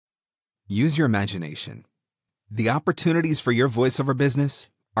Use your imagination. The opportunities for your voiceover business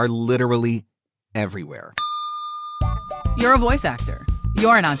are literally everywhere. You're a voice actor.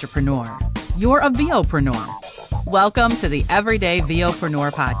 You're an entrepreneur. You're a VOPRENEUR. Welcome to the Everyday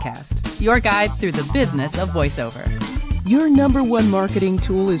VOPRENEUR podcast, your guide through the business of voiceover. Your number one marketing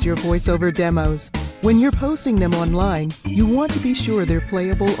tool is your voiceover demos. When you're posting them online, you want to be sure they're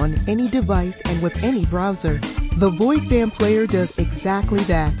playable on any device and with any browser. The VoiceSam player does exactly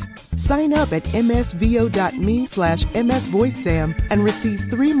that. Sign up at msvo.me/msvoicesam and receive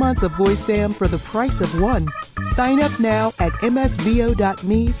 3 months of VoiceSam for the price of one. Sign up now at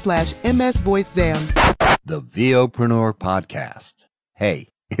msvo.me/msvoicesam. The VOPRENEUR podcast. Hey,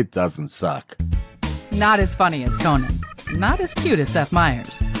 it doesn't suck. Not as funny as Conan. Not as cute as Seth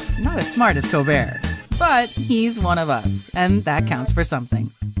Meyers. Not as smart as Colbert. But he's one of us, and that counts for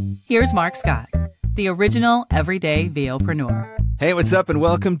something. Here's Mark Scott, the original Everyday VOPRENEUR. Hey, what's up, and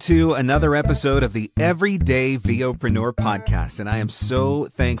welcome to another episode of the Everyday VOPRENEUR podcast. And I am so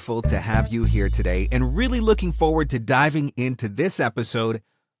thankful to have you here today and really looking forward to diving into this episode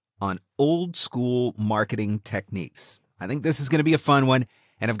on old school marketing techniques. I think this is going to be a fun one,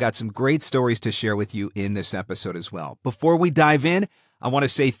 and I've got some great stories to share with you in this episode as well. Before we dive in, I want to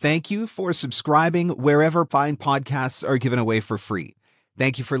say thank you for subscribing wherever fine podcasts are given away for free.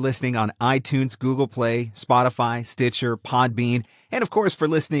 Thank you for listening on iTunes, Google Play, Spotify, Stitcher, Podbean, and of course for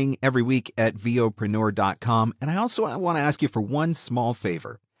listening every week at VOPreneur.com. And I also want to ask you for one small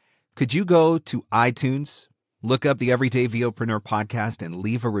favor. Could you go to iTunes, look up the Everyday VOPreneur podcast, and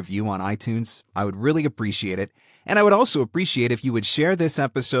leave a review on iTunes? I would really appreciate it. And I would also appreciate if you would share this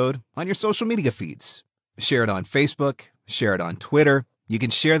episode on your social media feeds. Share it on Facebook, share it on Twitter. You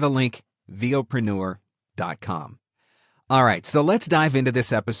can share the link, VOPreneur.com. All right, so let's dive into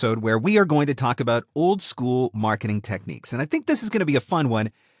this episode where we are going to talk about old school marketing techniques. And I think this is going to be a fun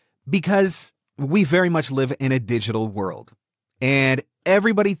one because we very much live in a digital world. And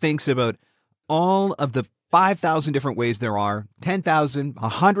everybody thinks about all of the 5,000 different ways there are, 10,000,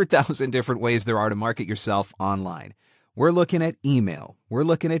 100,000 different ways there are to market yourself online. We're looking at email. We're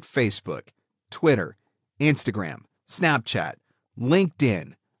looking at Facebook, Twitter, Instagram, Snapchat,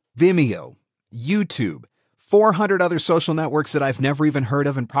 LinkedIn, Vimeo, YouTube, 400 other social networks that I've never even heard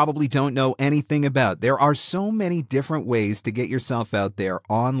of and probably don't know anything about. There are so many different ways to get yourself out there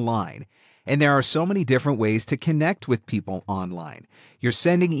online. And there are so many different ways to connect with people online. You're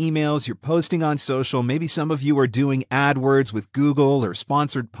sending emails, you're posting on social. Maybe some of you are doing AdWords with Google or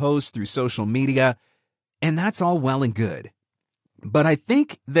sponsored posts through social media. And that's all well and good. But I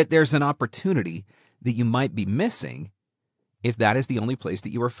think that there's an opportunity that you might be missing if that is the only place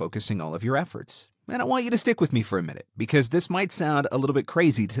that you are focusing all of your efforts. And I want you to stick with me for a minute because this might sound a little bit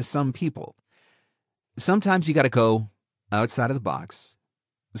crazy to some people. Sometimes you got to go outside of the box.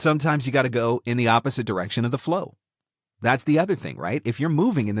 Sometimes you got to go in the opposite direction of the flow. That's the other thing, right? If you're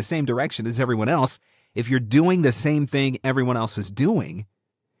moving in the same direction as everyone else, if you're doing the same thing everyone else is doing,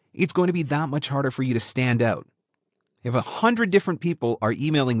 it's going to be that much harder for you to stand out. If 100 different people are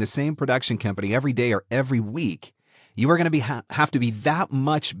emailing the same production company every day or every week, you are going to have to be that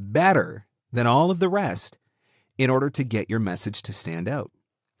much better than all of the rest in order to get your message to stand out.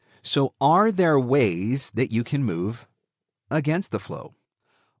 So are there ways that you can move against the flow?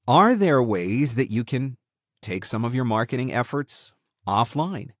 Are there ways that you can take some of your marketing efforts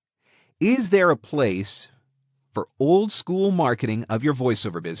offline? Is there a place for old school marketing of your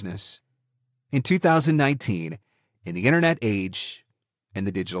voiceover business in 2019 in the internet age and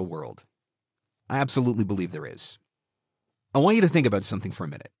the digital world? I absolutely believe there is. I want you to think about something for a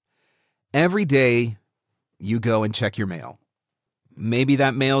minute. Every day you go and check your mail. Maybe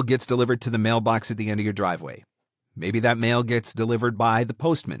that mail gets delivered to the mailbox at the end of your driveway. Maybe that mail gets delivered by the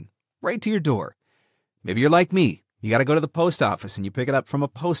postman right to your door. Maybe you're like me. You got to go to the post office and you pick it up from a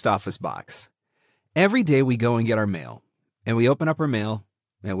post office box. Every day we go and get our mail and we open up our mail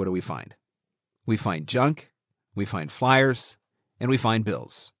and what do we find? We find junk, we find flyers, and we find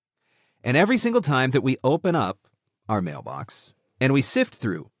bills. And every single time that we open up our mailbox and we sift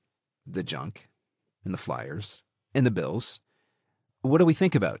through the junk and the flyers and the bills, what do we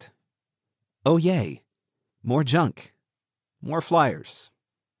think about? Oh, yay. More junk, more flyers,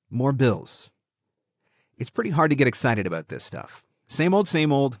 more bills. It's pretty hard to get excited about this stuff. Same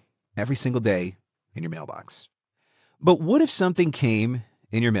old, every single day in your mailbox. But what if something came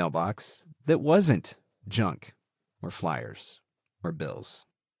in your mailbox that wasn't junk or flyers or bills?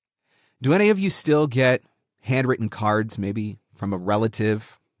 Do any of you still get handwritten cards, maybe from a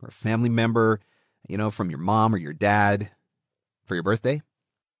relative or a family member, from your mom or your dad for your birthday?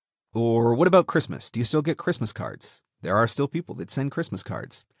 Or what about Christmas? Do you still get Christmas cards? There are still people that send Christmas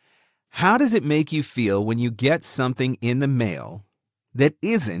cards. How does it make you feel when you get something in the mail that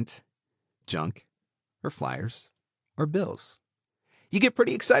isn't junk or flyers or bills? You get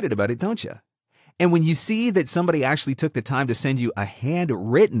pretty excited about it, don't you? And when you see that somebody actually took the time to send you a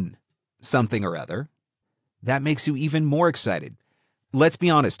handwritten something or other, that makes you even more excited. Let's be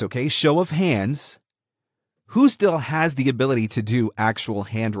honest, okay? Show of hands. Who still has the ability to do actual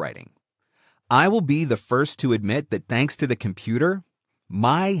handwriting? I will be the first to admit that thanks to the computer,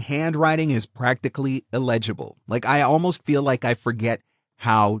 my handwriting is practically illegible. Like, I almost feel like I forget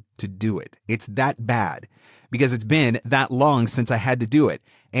how to do it. It's that bad because it's been that long since I had to do it.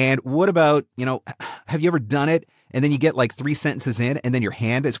 And what about, have you ever done it and then you get like 3 sentences in and then your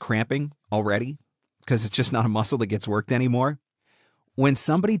hand is cramping already because it's just not a muscle that gets worked anymore? When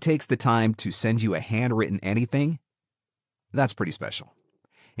somebody takes the time to send you a handwritten anything, that's pretty special.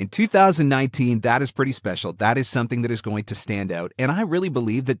 In 2019, that is pretty special. That is something that is going to stand out. And I really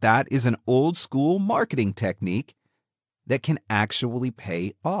believe that that is an old school marketing technique that can actually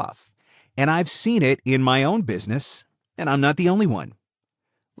pay off. And I've seen it in my own business, and I'm not the only one.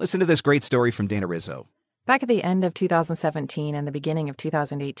 Listen to this great story from Dana Rizzo. Back at the end of 2017 and the beginning of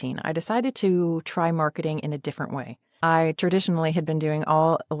 2018, I decided to try marketing in a different way. I traditionally had been doing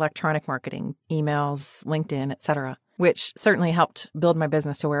all electronic marketing, emails, LinkedIn, etc., which certainly helped build my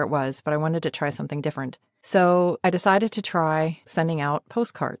business to where it was, but I wanted to try something different. So I decided to try sending out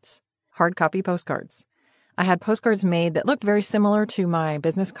postcards, hard copy postcards. I had postcards made that looked very similar to my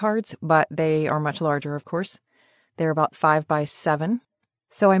business cards, but they are much larger, of course. They're about 5 by 7.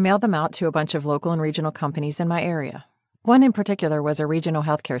 So I mailed them out to a bunch of local and regional companies in my area. One in particular was a regional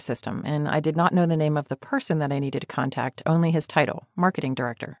healthcare system, and I did not know the name of the person that I needed to contact, only his title, marketing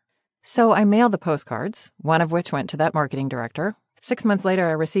director. So I mailed the postcards, one of which went to that marketing director. 6 months later,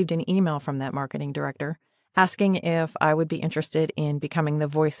 I received an email from that marketing director asking if I would be interested in becoming the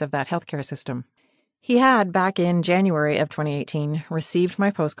voice of that healthcare system. He had, back in January of 2018, received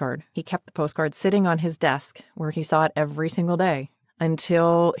my postcard. He kept the postcard sitting on his desk where he saw it every single day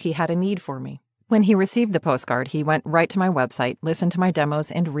until he had a need for me. When he received the postcard, he went right to my website, listened to my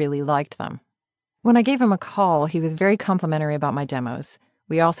demos, and really liked them. When I gave him a call, he was very complimentary about my demos.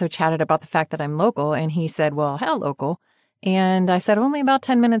 We also chatted about the fact that I'm local, and he said, well, how local? And I said, only about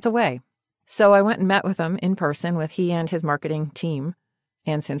 10 minutes away. So I went and met with him in person with he and his marketing team.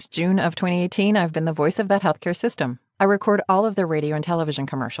 And since June of 2018, I've been the voice of that healthcare system. I record all of their radio and television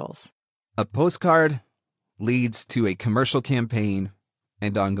commercials. A postcard leads to a commercial campaign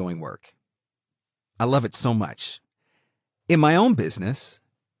and ongoing work. I love it so much. In my own business,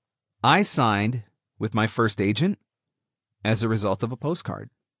 I signed with my first agent as a result of a postcard.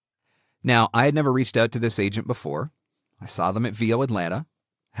 Now, I had never reached out to this agent before. I saw them at VO Atlanta,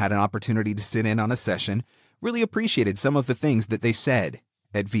 had an opportunity to sit in on a session, really appreciated some of the things that they said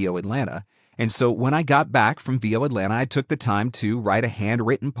at VO Atlanta. And so when I got back from VO Atlanta, I took the time to write a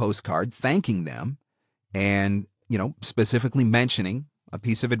handwritten postcard thanking them and, specifically mentioning a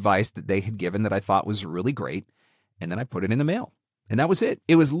piece of advice that they had given that I thought was really great. And then I put it in the mail. And that was it.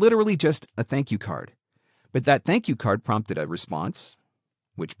 It was literally just a thank you card. But that thank you card prompted a response,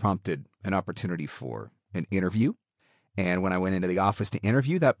 which prompted an opportunity for an interview. And when I went into the office to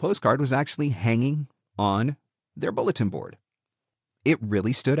interview, that postcard was actually hanging on their bulletin board. It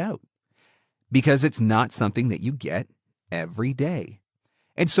really stood out because it's not something that you get every day.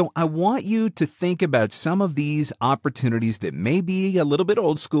 And so I want you to think about some of these opportunities that may be a little bit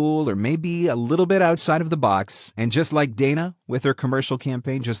old school or maybe a little bit outside of the box. And just like Dana with her commercial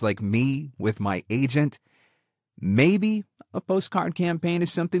campaign, just like me with my agent, maybe a postcard campaign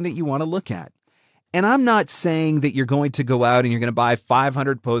is something that you want to look at. And I'm not saying that you're going to go out and you're going to buy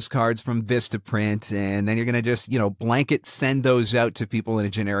 500 postcards from Vistaprint and then you're going to just, blanket send those out to people in a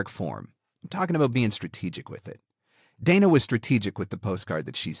generic form. I'm talking about being strategic with it. Dana was strategic with the postcard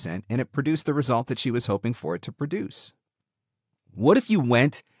that she sent, and it produced the result that she was hoping for it to produce. What if you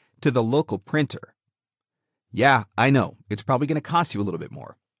went to the local printer? Yeah, I know, it's probably going to cost you a little bit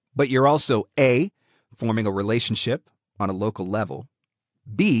more, but you're also A, forming a relationship on a local level,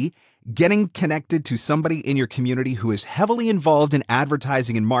 B, getting connected to somebody in your community who is heavily involved in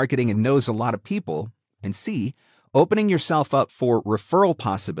advertising and marketing and knows a lot of people, and C, opening yourself up for referral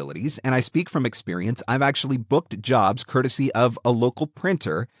possibilities. And I speak from experience. I've actually booked jobs courtesy of a local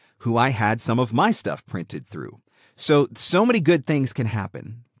printer who I had some of my stuff printed through. So many good things can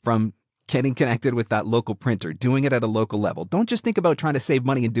happen from getting connected with that local printer, doing it at a local level. Don't just think about trying to save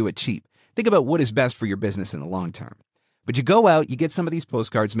money and do it cheap. Think about what is best for your business in the long term. But you go out, you get some of these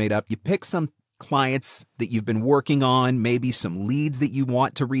postcards made up, you pick some clients that you've been working on, maybe some leads that you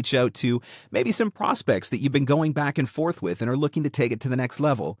want to reach out to, maybe some prospects that you've been going back and forth with and are looking to take it to the next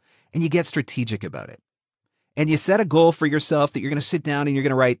level, and you get strategic about it. And you set a goal for yourself that you're going to sit down and you're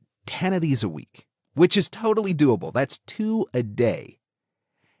going to write 10 of these a week, which is totally doable. That's 2 a day.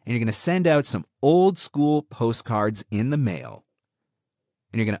 And you're going to send out some old school postcards in the mail.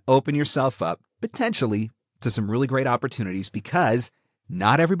 And you're going to open yourself up, potentially, to some really great opportunities because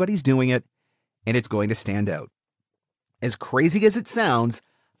not everybody's doing it, and it's going to stand out. As crazy as it sounds,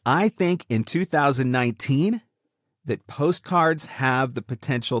 I think in 2019 that postcards have the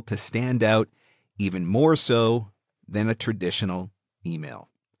potential to stand out even more so than a traditional email.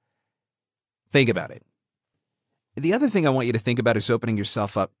 Think about it. The other thing I want you to think about is opening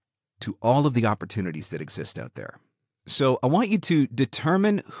yourself up to all of the opportunities that exist out there. So I want you to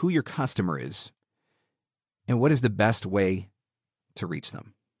determine who your customer is and what is the best way to reach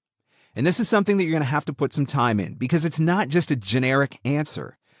them. And this is something that you're going to have to put some time in because it's not just a generic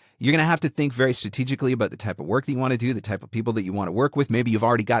answer. You're going to have to think very strategically about the type of work that you want to do, the type of people that you want to work with. Maybe you've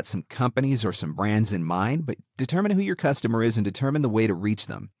already got some companies or some brands in mind, but determine who your customer is and determine the way to reach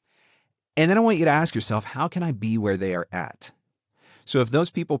them. And then I want you to ask yourself, how can I be where they are at? So if those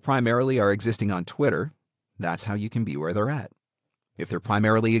people primarily are existing on Twitter, that's how you can be where they're at. If they're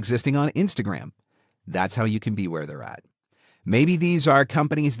primarily existing on Instagram, that's how you can be where they're at. Maybe these are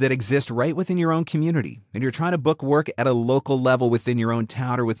companies that exist right within your own community, and you're trying to book work at a local level within your own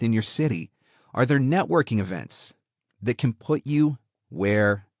town or within your city. Are there networking events that can put you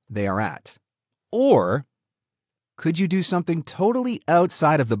where they are at? Or could you do something totally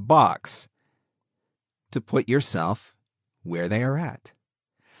outside of the box to put yourself where they are at?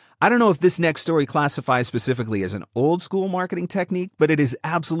 I don't know if this next story classifies specifically as an old school marketing technique, but it is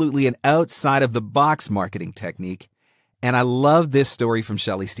absolutely an outside of the box marketing technique. And I love this story from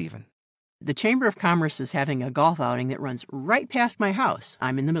Shelley Stephen. The Chamber of Commerce is having a golf outing that runs right past my house.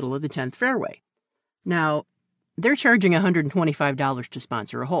 I'm in the middle of the 10th fairway. Now, they're charging $125 to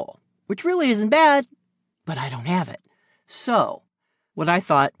sponsor a hole, which really isn't bad, but I don't have it. So, what I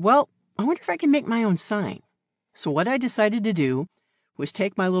thought, well, I wonder if I can make my own sign. So what I decided to do was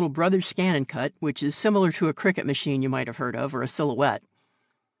take my little Brother Scan and Cut, which is similar to a Cricut machine you might have heard of, or a Silhouette,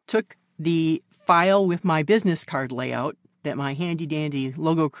 took the file with my business card layout that my handy-dandy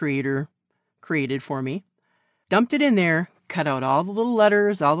logo creator created for me, dumped it in there, cut out all the little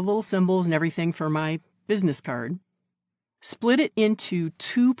letters, all the little symbols and everything for my business card, split it into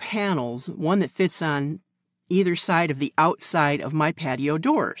 2 panels, one that fits on either side of the outside of my patio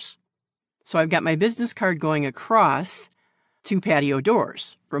doors. So I've got my business card going across 2 patio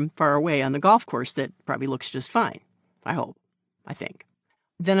doors from far away on the golf course that probably looks just fine, I think.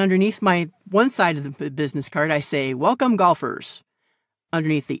 Then underneath my one side of the business card, I say, "Welcome, golfers."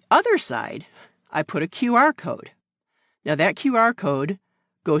 Underneath the other side, I put a QR code. Now that QR code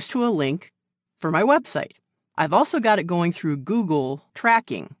goes to a link for my website. I've also got it going through Google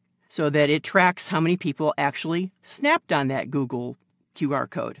tracking so that it tracks how many people actually snapped on that Google QR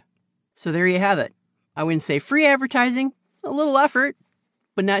code. So there you have it. I wouldn't say free advertising, a little effort,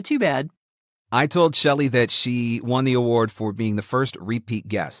 but not too bad. I told Shelley that she won the award for being the first repeat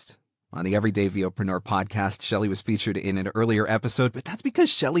guest on the Everyday VOpreneur podcast. Shelley was featured in an earlier episode, but that's because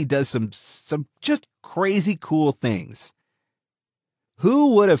Shelley does some just crazy cool things.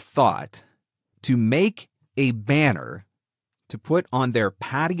 Who would have thought to make a banner to put on their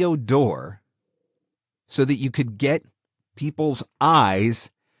patio door so that you could get people's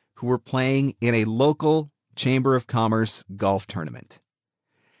eyes who were playing in a local Chamber of Commerce golf tournament?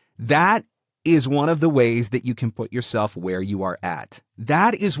 That is one of the ways that you can put yourself where you are at.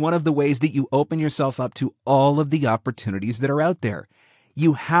 That is one of the ways that you open yourself up to all of the opportunities that are out there.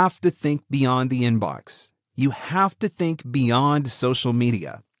 You have to think beyond the inbox. You have to think beyond social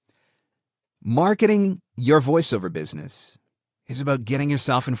media. Marketing your voiceover business is about getting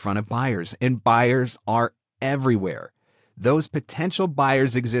yourself in front of buyers, and buyers are everywhere. Those potential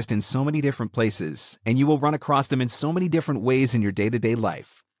buyers exist in so many different places, and you will run across them in so many different ways in your day-to-day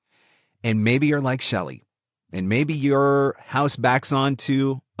life. And maybe you're like Shelley, and maybe your house backs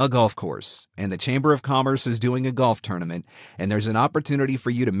onto a golf course, and the Chamber of Commerce is doing a golf tournament, and there's an opportunity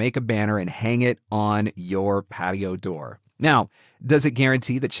for you to make a banner and hang it on your patio door. Now, does it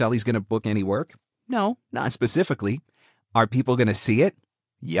guarantee that Shelley's going to book any work? No, not specifically. Are people going to see it?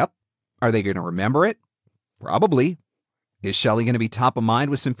 Yep. Are they going to remember it? Probably. Is Shelley going to be top of mind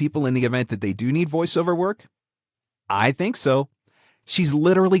with some people in the event that they do need voiceover work? I think so. She's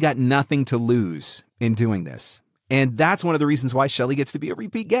literally got nothing to lose in doing this. And that's one of the reasons why Shelley gets to be a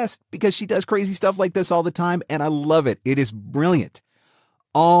repeat guest, because she does crazy stuff like this all the time, and I love it. It is brilliant.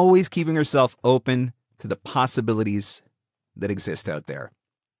 always keeping yourself open to the possibilities that exist out there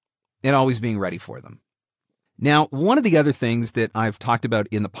and always being ready for them. Now, one of the other things that I've talked about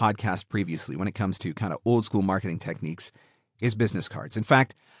in the podcast previously when it comes to kind of old school marketing techniques is business cards. In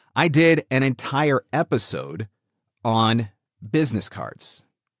fact, I did an entire episode on business cards.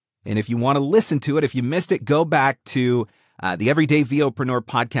 And if you want to listen to it, if you missed it, go back to the Everyday VOPRENEUR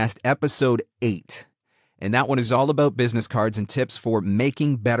podcast, episode 8. And that one is all about business cards and tips for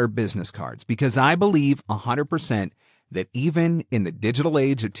making better business cards. Because I believe 100% that even in the digital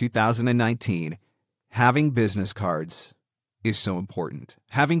age of 2019, having business cards is so important.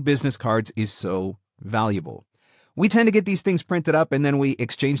 Having business cards is so valuable. We tend to get these things printed up and then we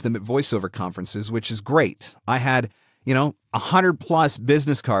exchange them at voiceover conferences, which is great. I had 100 plus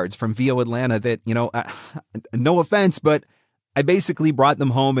business cards from VO Atlanta that, no offense, but I basically brought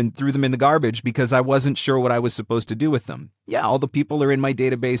them home and threw them in the garbage because I wasn't sure what I was supposed to do with them. Yeah, all the people are in my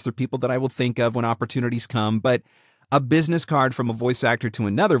database. They're people that I will think of when opportunities come. But a business card from a voice actor to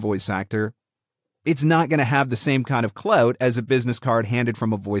another voice actor, it's not going to have the same kind of clout as a business card handed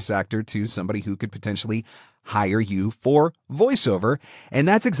from a voice actor to somebody who could potentially hire you for voiceover. And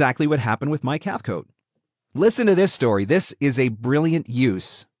that's exactly what happened with Mike Cathcote. Listen to this story. This is a brilliant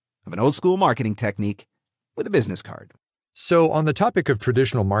use of an old school marketing technique with a business card. So on the topic of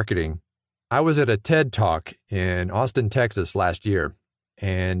traditional marketing, I was at a TED Talk in Austin, Texas last year,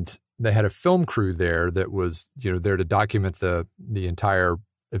 and they had a film crew there that was, there to document the entire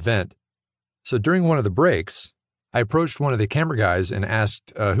event. So during one of the breaks, I approached one of the camera guys and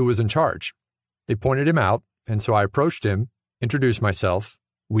asked who was in charge. They pointed him out, and so I approached him, introduced myself,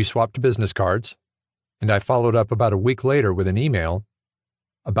 we swapped business cards, and I followed up about a week later with an email.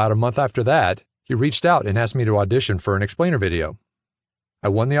 About a month after that, he reached out and asked me to audition for an explainer video. I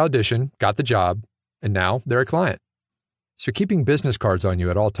won the audition, got the job, and now they're a client. So keeping business cards on you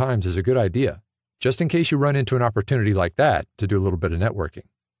at all times is a good idea, just in case you run into an opportunity like that to do a little bit of networking.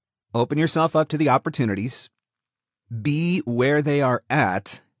 Open yourself up to the opportunities, be where they are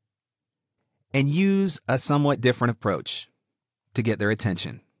at, and use a somewhat different approach to get their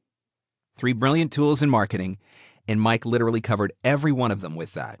attention. 3 brilliant tools in marketing, and Mike literally covered every one of them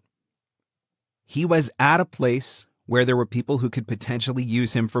with that. He was at a place where there were people who could potentially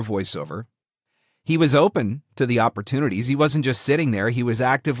use him for voiceover. He was open to the opportunities. He wasn't just sitting there. He was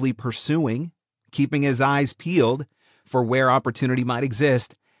actively pursuing, keeping his eyes peeled for where opportunity might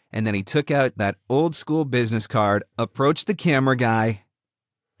exist. And then he took out that old school business card, approached the camera guy,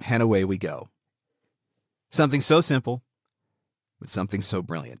 and away we go. Something so simple, but something so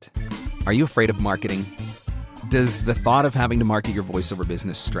brilliant. Are you afraid of marketing? Does the thought of having to market your voiceover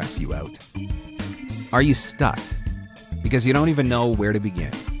business stress you out? Are you stuck because you don't even know where to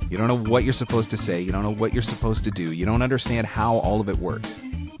begin? You don't know what you're supposed to say. You don't know what you're supposed to do. You don't understand how all of it works.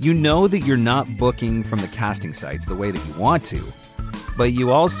 You know that you're not booking from the casting sites the way that you want to, but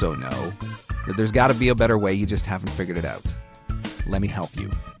you also know that there's got to be a better way. You just haven't figured it out. Let me help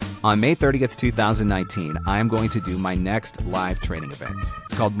you. On May 30th, 2019, I am going to do my next live training event.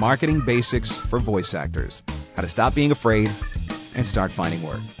 It's called Marketing Basics for Voice Actors: How to Stop Being Afraid and Start Finding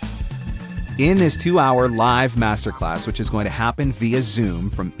Work. In this 2-hour live masterclass, which is going to happen via Zoom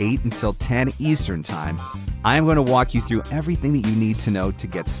from 8 until 10 Eastern Time, I am going to walk you through everything that you need to know to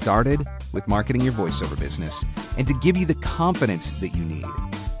get started with marketing your voiceover business and to give you the confidence that you need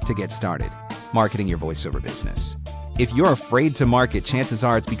to get started marketing your voiceover business. If you're afraid to market, chances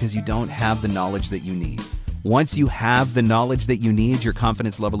are it's because you don't have the knowledge that you need. Once you have the knowledge that you need, your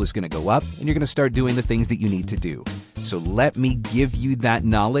confidence level is going to go up and you're going to start doing the things that you need to do. So let me give you that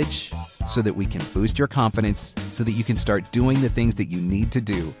knowledge so that we can boost your confidence, so that you can start doing the things that you need to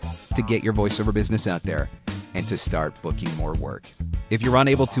do to get your voiceover business out there and to start booking more work. If you're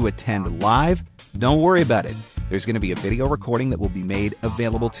unable to attend live, don't worry about it. There's going to be a video recording that will be made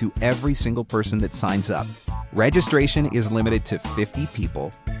available to every single person that signs up. Registration is limited to 50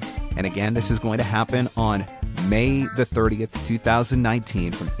 people. And again, this is going to happen on May the 30th,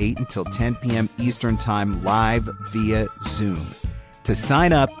 2019 from 8 until 10 p.m. Eastern Time, live via Zoom. To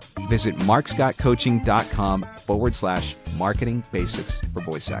sign up, visit markscottcoaching.com/marketing basics for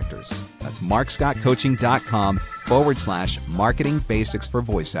voice actors. That's markscottcoaching.com/marketing basics for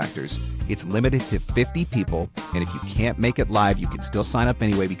voice actors. It's limited to 50 people, and if you can't make it live, you can still sign up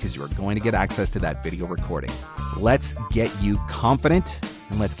anyway because you are going to get access to that video recording. Let's get you confident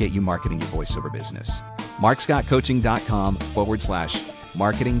and let's get you marketing your voiceover business.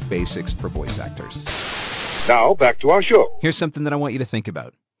 markscottcoaching.com/marketing basics for voice actors. Now, back to our show. Here's something that I want you to think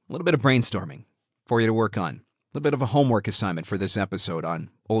about. A little bit of brainstorming for you to work on. A little bit of a homework assignment for this episode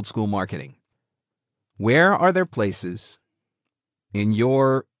on old school marketing. Where are there places in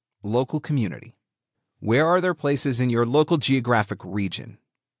your local community? Where are there places in your local geographic region?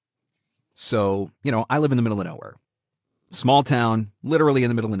 So, I live in the middle of nowhere. Small town, literally in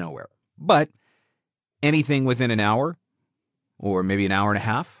the middle of nowhere. But anything within an hour, or maybe an hour and a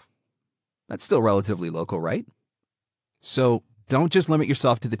half, that's still relatively local, right? So don't just limit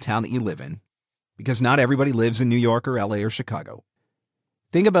yourself to the town that you live in, because not everybody lives in New York or LA or Chicago.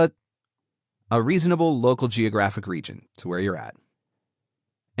 Think about a reasonable local geographic region to where you're at.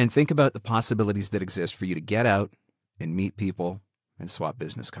 And think about the possibilities that exist for you to get out and meet people and swap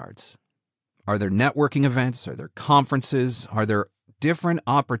business cards. Are there networking events? Are there conferences? Are there different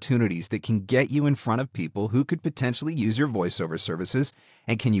opportunities that can get you in front of people who could potentially use your voiceover services?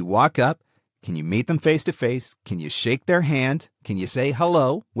 And can you walk up? Can you meet them face to face? Can you shake their hand? Can you say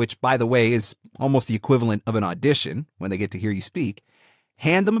hello, which, by the way, is almost the equivalent of an audition when they get to hear you speak?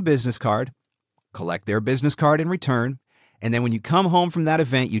 Hand them a business card, collect their business card in return, and then when you come home from that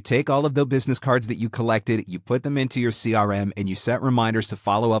event, you take all of those business cards that you collected, you put them into your CRM, and you set reminders to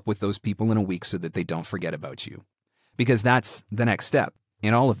follow up with those people in a week so that they don't forget about you. Because that's the next step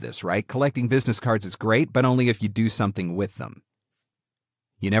in all of this, right? Collecting business cards is great, but only if you do something with them.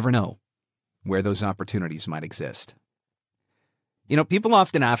 You never know where those opportunities might exist. People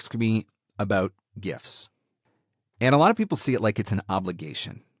often ask me about gifts, and a lot of people see it like it's an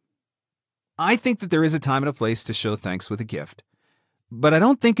obligation. I think that there is a time and a place to show thanks with a gift, but I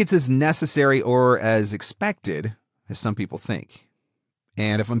don't think it's as necessary or as expected as some people think.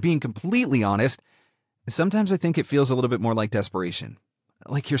 And if I'm being completely honest, sometimes I think it feels a little bit more like desperation.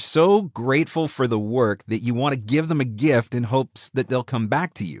 Like you're so grateful for the work that you want to give them a gift in hopes that they'll come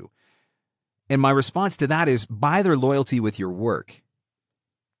back to you. And my response to that is buy their loyalty with your work,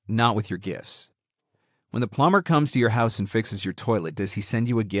 not with your gifts. When the plumber comes to your house and fixes your toilet, does he send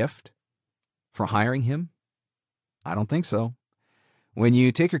you a gift for hiring him? I don't think so. When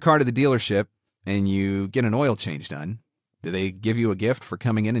you take your car to the dealership and you get an oil change done, do they give you a gift for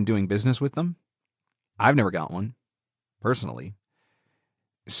coming in and doing business with them? I've never got one, personally.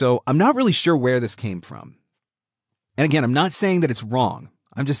 So I'm not really sure where this came from. And again, I'm not saying that it's wrong.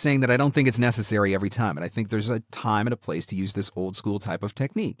 I'm just saying that I don't think it's necessary every time. And I think there's a time and a place to use this old school type of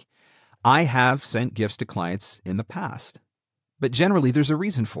technique. I have sent gifts to clients in the past, but generally there's a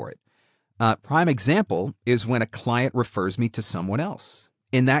reason for it. Prime example is when a client refers me to someone else.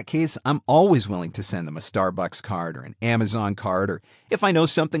 In that case, I'm always willing to send them a Starbucks card or an Amazon card, or if I know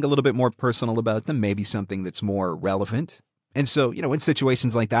something a little bit more personal about them, maybe something that's more relevant. And so, in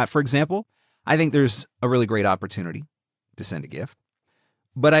situations like that, for example, I think there's a really great opportunity to send a gift.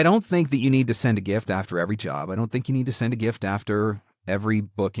 But I don't think that you need to send a gift after every job. I don't think you need to send a gift after every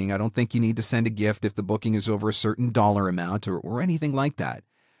booking. I don't think you need to send a gift if the booking is over a certain dollar amount or anything like that.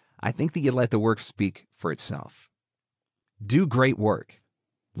 I think that you let the work speak for itself. Do great work.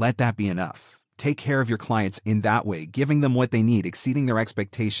 Let that be enough. Take care of your clients in that way, giving them what they need, exceeding their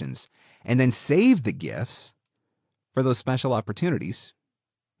expectations, and then save the gifts for those special opportunities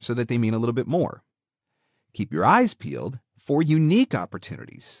so that they mean a little bit more. Keep your eyes peeled for unique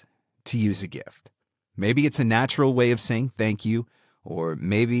opportunities to use a gift. Maybe it's a natural way of saying thank you, or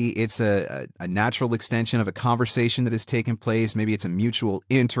maybe it's a natural extension of a conversation that has taken place. Maybe it's a mutual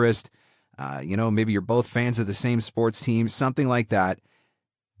interest. Maybe you're both fans of the same sports team, something like that.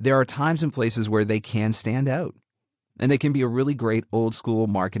 There are times and places where they can stand out, and they can be a really great old school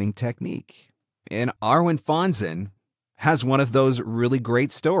marketing technique. And Arwin Fonzen has one of those really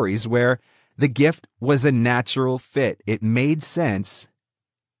great stories where the gift was a natural fit. It made sense,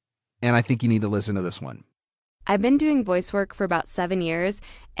 and I think you need to listen to this one. I've been doing voice work for about 7 years,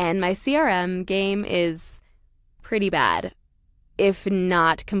 and my CRM game is pretty bad, if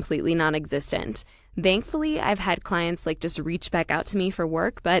not completely non-existent. Thankfully, I've had clients just reach back out to me for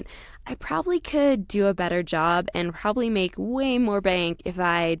work, but I probably could do a better job and probably make way more bank if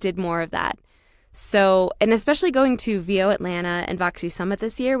I did more of that. So, and especially going to VO Atlanta and Voxy Summit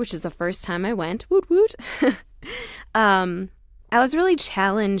this year, which is the first time I went, woot woot, I was really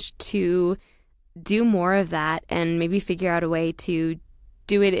challenged to do more of that and maybe figure out a way to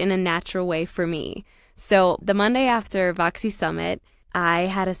do it in a natural way for me. So the Monday after Voxy Summit, I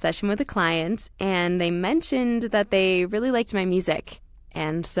had a session with a client, and they mentioned that they really liked my music.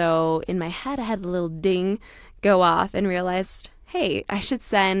 And so in my head, I had a little ding go off and realized, hey, I should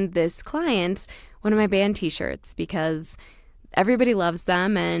send this client one of my band t-shirts because everybody loves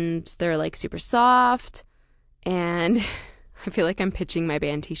them and they're super soft. And I feel like I'm pitching my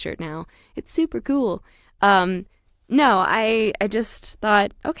band t-shirt now. It's super cool. No, I just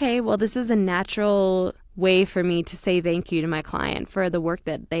thought, okay, well, this is a natural way for me to say thank you to my client for the work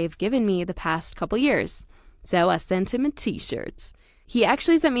that they've given me the past couple years. So I sent him a t-shirt. He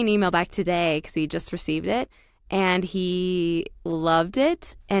actually sent me an email back today because he just received it, and he loved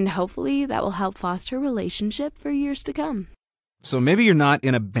it, and hopefully that will help foster a relationship for years to come. So maybe you're not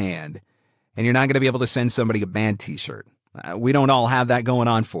in a band, and you're not going to be able to send somebody a band t-shirt. We don't all have that going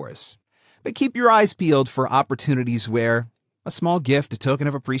on for us. But keep your eyes peeled for opportunities where a small gift, a token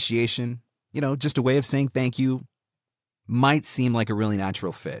of appreciation, just a way of saying thank you, might seem like a really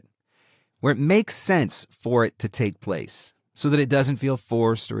natural fit, where it makes sense for it to take place so that it doesn't feel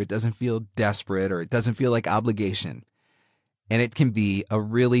forced, or it doesn't feel desperate, or it doesn't feel like obligation. And it can be a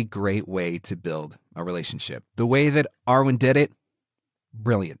really great way to build a relationship. The way that Arwen did it,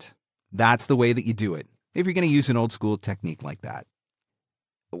 brilliant. That's the way that you do it, if you're going to use an old school technique like that.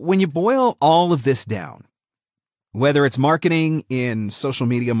 When you boil all of this down, whether it's marketing in social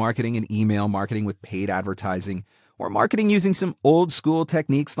media marketing and email marketing with paid advertising, or marketing using some old school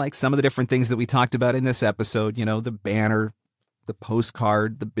techniques like some of the different things that we talked about in this episode, the banner, the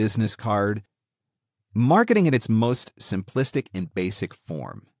postcard, the business card, marketing in its most simplistic and basic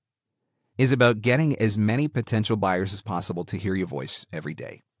form is about getting as many potential buyers as possible to hear your voice every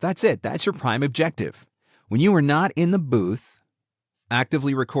day. That's it. That's your prime objective. When you are not in the booth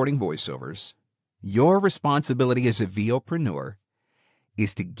actively recording voiceovers, your responsibility as a VOPRENEUR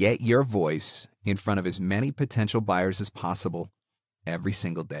is to get your voice in front of as many potential buyers as possible every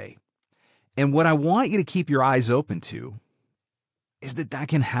single day. And what I want you to keep your eyes open to is that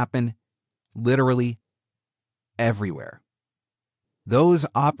can happen literally everywhere. Those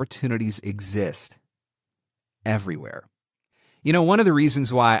opportunities exist everywhere. One of the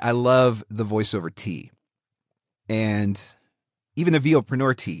reasons why I love the voiceover tee, and even the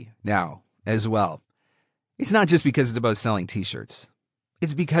VOPRENEUR tee now as well, it's not just because it's about selling t-shirts.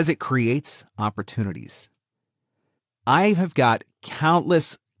 It's because it creates opportunities. I have got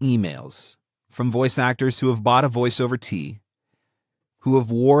countless emails from voice actors who have bought a voiceover tee, who have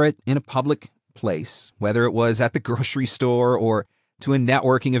wore it in a public place, whether it was at the grocery store or to a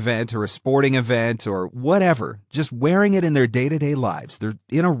networking event or a sporting event or whatever, just wearing it in their day-to-day lives. They're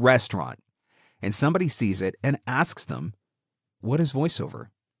in a restaurant and somebody sees it and asks them, what is voiceover?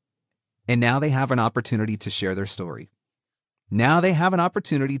 And now they have an opportunity to share their story. Now they have an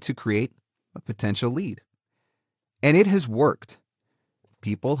opportunity to create a potential lead. And it has worked.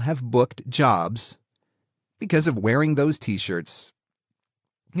 People have booked jobs because of wearing those t-shirts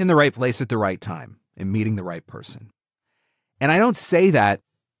in the right place at the right time and meeting the right person. And I don't say that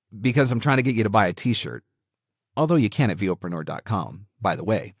because I'm trying to get you to buy a t-shirt, although you can at VOPRENEUR.com, by the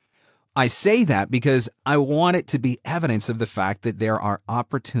way. I say that because I want it to be evidence of the fact that there are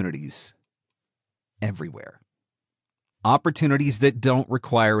opportunities everywhere. Opportunities that don't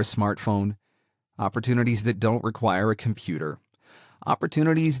require a smartphone, opportunities that don't require a computer,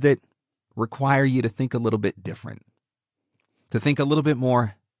 opportunities that require you to think a little bit different, to think a little bit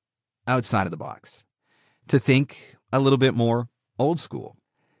more outside of the box, to think a little bit more old school,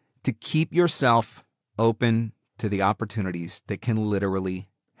 to keep yourself open to the opportunities that can literally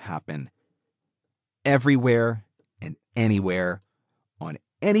happen everywhere and anywhere on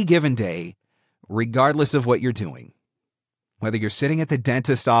any given day, regardless of what you're doing. Whether you're sitting at the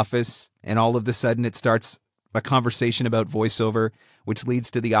dentist office and all of a sudden it starts a conversation about voiceover, which leads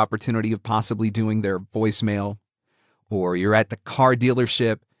to the opportunity of possibly doing their voicemail, or you're at the car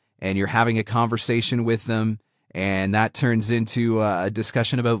dealership and you're having a conversation with them and that turns into a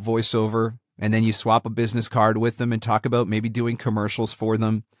discussion about voiceover, and then you swap a business card with them and talk about maybe doing commercials for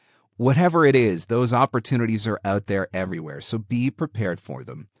them. Whatever it is, those opportunities are out there everywhere, so be prepared for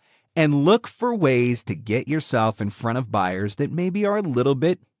them. And look for ways to get yourself in front of buyers that maybe are a little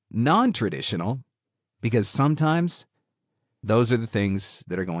bit non-traditional, because sometimes those are the things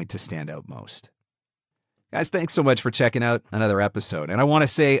that are going to stand out most. Guys, thanks so much for checking out another episode. And I want to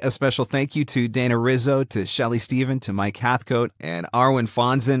say a special thank you to Dana Rizzo, to Shelly Stephen, to Mike Hathcote, and Arwen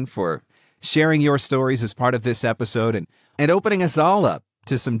Fonzen for sharing your stories as part of this episode and opening us all up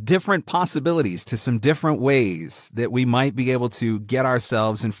to some different possibilities, to some different ways that we might be able to get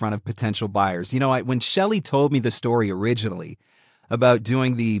ourselves in front of potential buyers. When Shelly told me the story originally about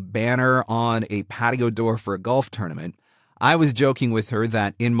doing the banner on a patio door for a golf tournament, I was joking with her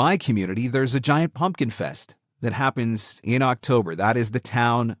that in my community, there's a giant pumpkin fest that happens in October. That is the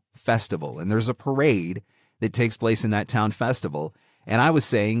town festival. And there's a parade that takes place in that town festival. And I was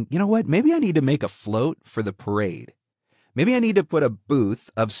saying, you know what? Maybe I need to make a float for the parade. Maybe I need to put a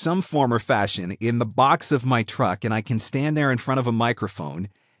booth of some form or fashion in the box of my truck, and I can stand there in front of a microphone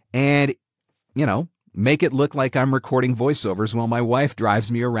and, make it look like I'm recording voiceovers while my wife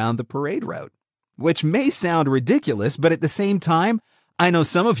drives me around the parade route, which may sound ridiculous, but at the same time, I know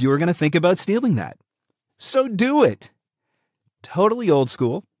some of you are going to think about stealing that. So do it. Totally old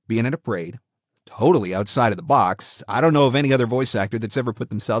school, being in a parade. Totally outside of the box. I don't know of any other voice actor that's ever put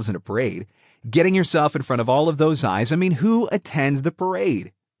themselves in a parade. Getting yourself in front of all of those eyes. I mean, who attends the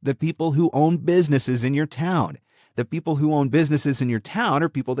parade? The people who own businesses in your town. The people who own businesses in your town are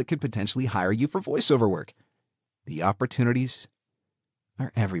people that could potentially hire you for voiceover work. The opportunities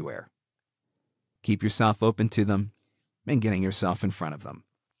are everywhere. Keep yourself open to them and getting yourself in front of them.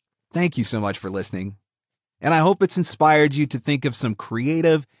 Thank you so much for listening. And I hope it's inspired you to think of some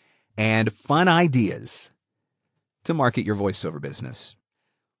creative and fun ideas to market your voiceover business.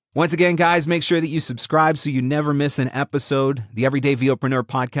 Once again, guys, make sure that you subscribe so you never miss an episode. The Everyday VOpreneur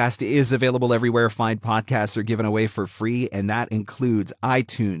podcast is available everywhere fine podcasts are given away for free, and that includes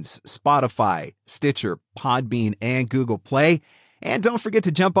iTunes, Spotify, Stitcher, Podbean, and Google Play. And don't forget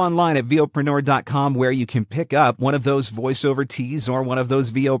to jump online at VOPRENEUR.com where you can pick up one of those voiceover tees or one of those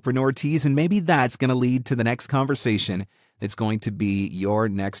VOpreneur tees, and maybe that's going to lead to the next conversation that's going to be your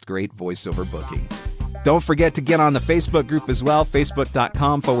next great voiceover booking. Don't forget to get on the Facebook group as well,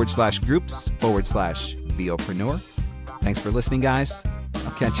 facebook.com/groups/VOpreneur. Thanks for listening, guys.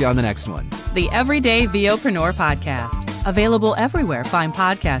 I'll catch you on the next one. The Everyday VOpreneur podcast. Available everywhere fine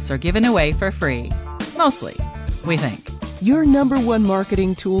podcasts are given away for free. Mostly, we think. Your number one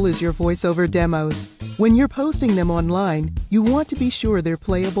marketing tool is your voiceover demos. When you're posting them online, you want to be sure they're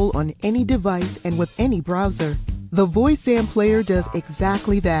playable on any device and with any browser. The VoiceSam player does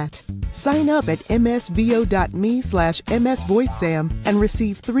exactly that. Sign up at msvo.me/msvoicesam and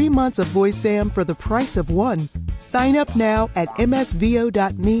receive 3 months of VoiceSam for the price of one. Sign up now at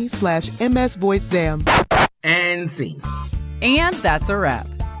msvo.me/msvoicesam. And scene. And that's a wrap.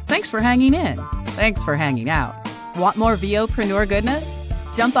 Thanks for hanging in. Thanks for hanging out. Want more VOpreneur goodness?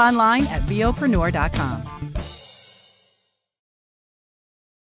 Jump online at VOpreneur.com.